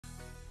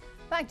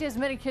Fact is,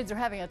 many kids are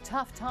having a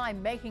tough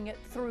time making it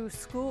through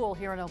school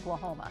here in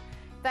Oklahoma.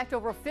 In fact,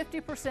 over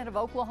 50% of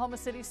Oklahoma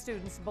City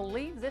students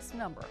believe this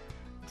number,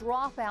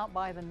 drop out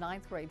by the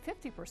 9th grade,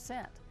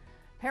 50%.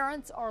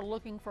 Parents are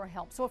looking for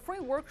help. So a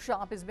free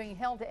workshop is being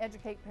held to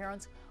educate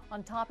parents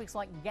on topics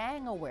like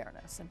gang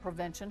awareness and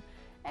prevention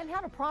and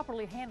how to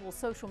properly handle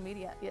social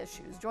media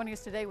issues. Joining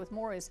us today with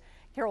more is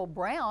Carol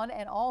Brown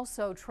and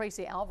also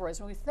Tracy Alvarez.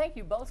 And we thank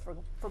you both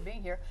for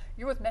being here.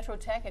 You're with Metro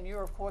Tech and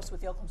you're, of course, with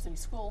the Oklahoma City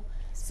School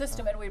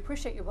System, and we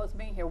appreciate you both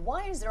being here.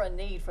 Why is there a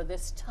need for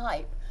this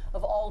type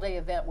of all-day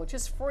event, which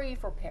is free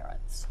for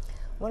parents?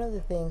 One of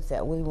the things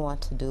that we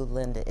want to do,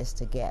 Linda, is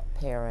to get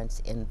parents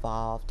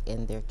involved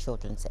in their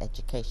children's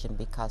education,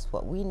 because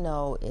what we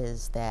know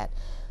is that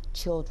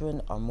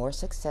children are more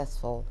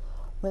successful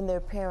when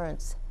their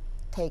parents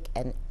take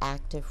an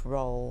active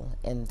role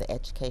in the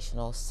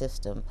educational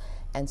system.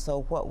 And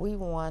so what we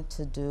want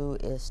to do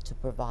is to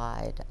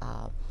provide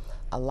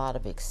a lot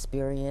of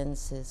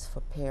experiences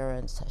for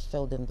parents,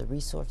 show them the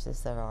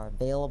resources that are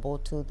available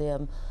to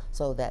them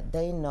so that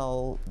they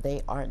know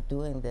they aren't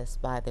doing this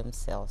by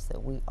themselves,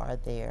 that we are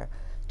there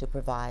to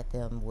provide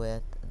them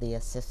with the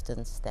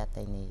assistance that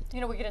they need.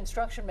 You know, we get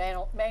instruction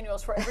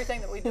manuals for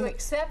everything that we do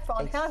except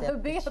on how to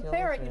be a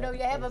parent. You know,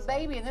 you have a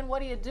baby and then what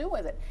do you do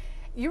with it?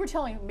 You were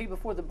telling me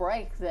before the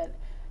break that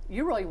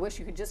you really wish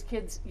you could just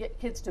get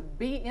kids to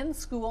be in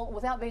school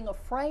without being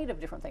afraid of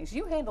different things.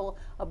 You handle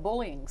a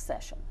bullying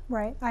session.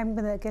 Right. I'm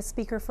the guest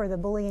speaker for the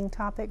bullying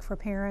topic for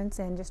parents,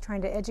 and just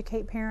trying to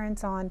educate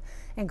parents on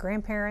and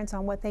grandparents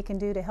on what they can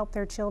do to help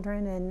their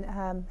children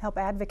and help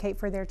advocate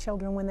for their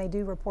children when they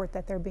do report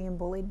that they're being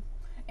bullied.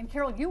 And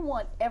Carol, you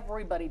want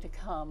everybody to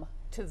come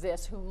to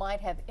this who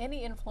might have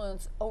any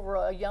influence over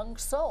a young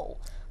soul.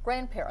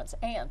 Grandparents,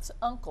 aunts,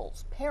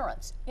 uncles,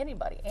 parents,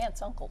 anybody,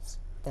 aunts, uncles.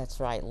 That's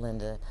right,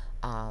 Linda.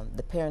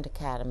 The Parent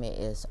Academy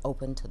is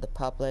open to the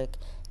public,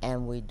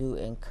 and we do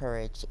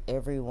encourage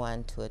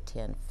everyone to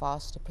attend.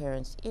 Foster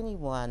parents,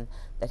 anyone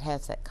that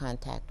has that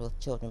contact with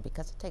children,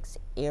 because it takes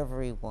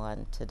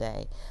everyone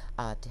today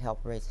to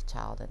help raise a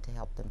child and to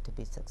help them to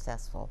be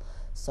successful.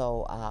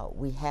 So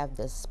we have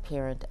this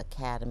Parent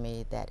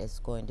Academy that is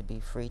going to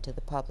be free to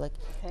the public.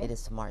 Okay. It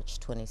is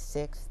March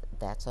 26th.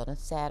 That's on a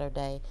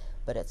Saturday,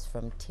 but it's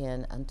from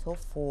 10 until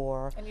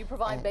 4. And you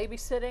provide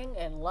babysitting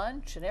and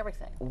lunch and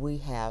everything. We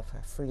have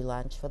free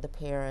lunch for the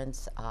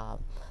parents.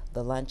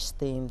 The lunch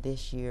theme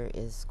this year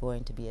is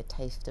going to be a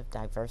taste of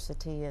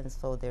diversity, and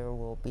so there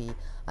will be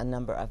a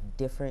number of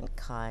different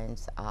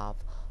kinds of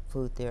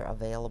food there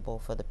available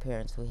for the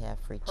parents. We have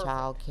free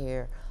child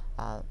care.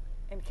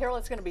 And Carol,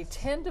 it's going to be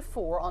 10 to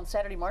 4 on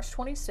Saturday, March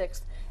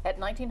 26th at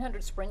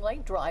 1900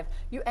 Springlake Drive.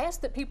 You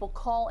asked that people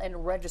call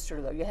and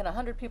register, though. You had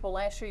 100 people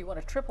last year. You want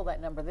to triple that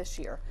number this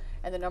year.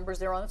 And the number's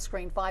there on the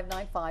screen,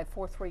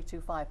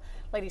 595-4325.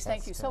 Ladies,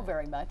 thank you so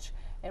very much.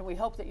 And we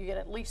hope that you get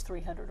at least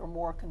 300 or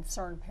more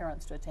concerned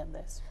parents to attend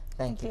this.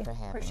 Thank you for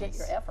having us. Appreciate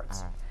your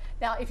efforts.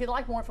 Now, if you'd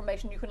like more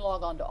information, you can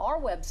log on to our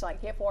website,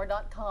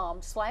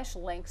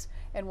 KFOR.com/links,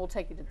 and we'll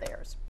take you to theirs.